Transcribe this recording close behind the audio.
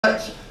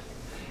what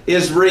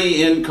is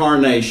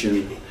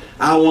reincarnation?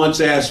 I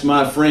once asked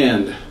my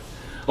friend.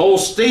 Old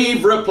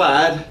Steve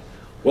replied,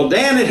 well,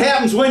 Dan, it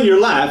happens when your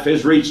life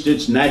has reached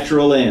its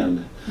natural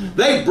end.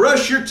 They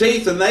brush your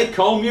teeth and they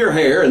comb your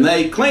hair and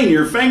they clean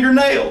your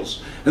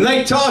fingernails and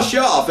they toss you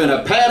off in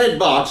a padded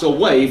box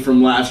away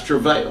from life's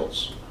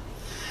travails.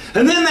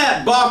 And then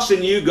that box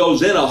in you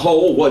goes in a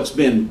hole what's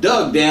been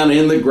dug down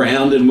in the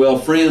ground, and well,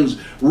 friends,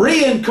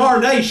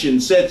 reincarnation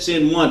sets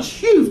in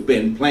once you've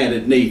been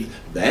planted neath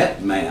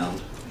that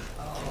mound.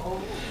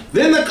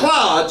 Then the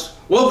clods,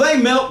 well, they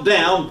melt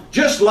down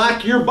just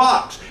like your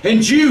box,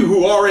 and you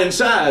who are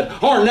inside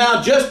are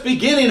now just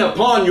beginning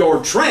upon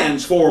your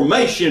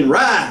transformation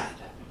ride.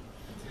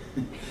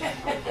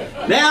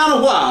 Now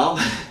in a while,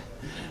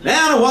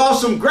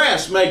 some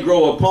grass may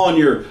grow upon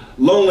your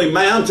lonely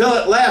mound, till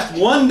at last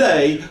one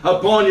day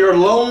upon your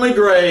lonely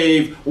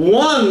grave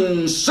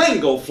one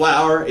single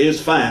flower is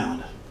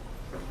found.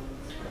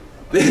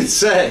 Then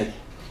say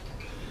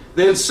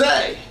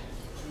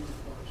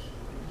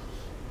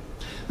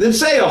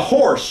a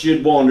horse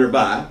should wander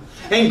by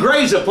and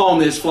graze upon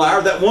this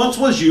flower that once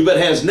was you but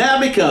has now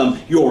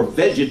become your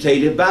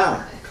vegetative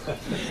bower.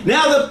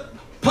 Now the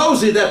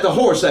posy that the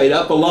horse ate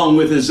up along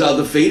with his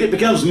other feet, it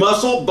becomes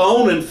muscle,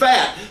 bone, and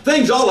fat,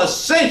 things all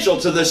essential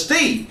to the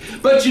steed.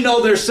 But you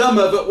know there's some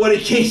of it what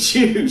he can't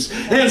use,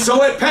 and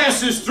so it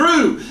passes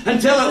through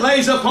until it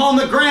lays upon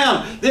the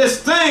ground,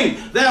 this thing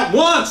that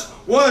once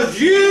was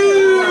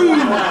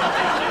you.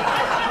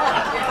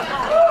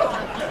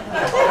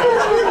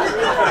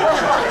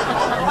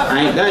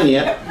 I ain't done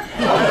yet.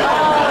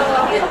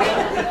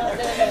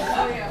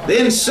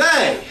 Then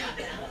say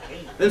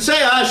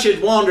I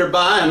should wander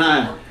by and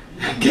I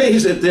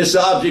gaze at this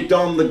object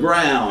on the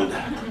ground.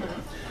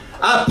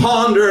 I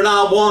ponder and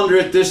I wonder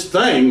at this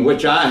thing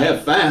which I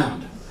have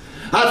found.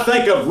 I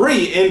think of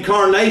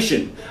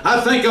reincarnation.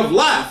 I think of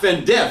life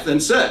and death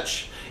and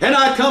such. And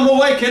I come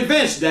away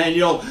convinced,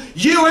 Daniel,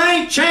 you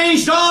ain't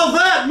changed all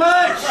that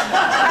much.